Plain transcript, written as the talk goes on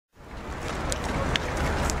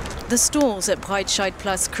The stalls at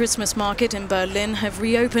Breitscheidplatz Christmas market in Berlin have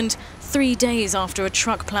reopened 3 days after a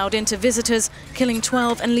truck ploughed into visitors, killing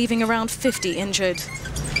 12 and leaving around 50 injured.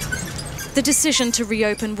 The decision to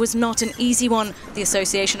reopen was not an easy one, the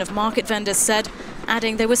Association of Market Vendors said,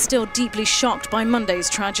 adding they were still deeply shocked by Monday's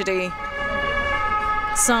tragedy.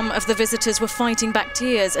 Some of the visitors were fighting back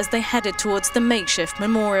tears as they headed towards the makeshift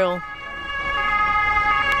memorial.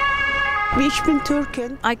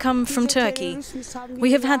 I come from Turkey.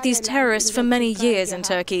 We have had these terrorists for many years in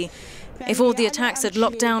Turkey. If all the attacks had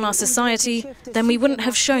locked down our society, then we wouldn't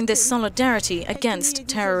have shown this solidarity against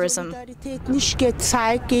terrorism.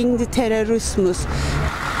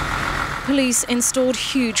 Police installed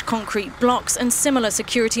huge concrete blocks and similar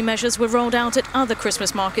security measures were rolled out at other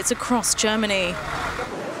Christmas markets across Germany.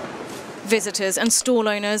 Visitors and stall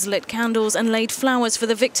owners lit candles and laid flowers for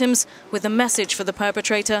the victims with a message for the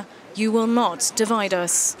perpetrator: "You will not divide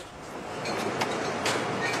us."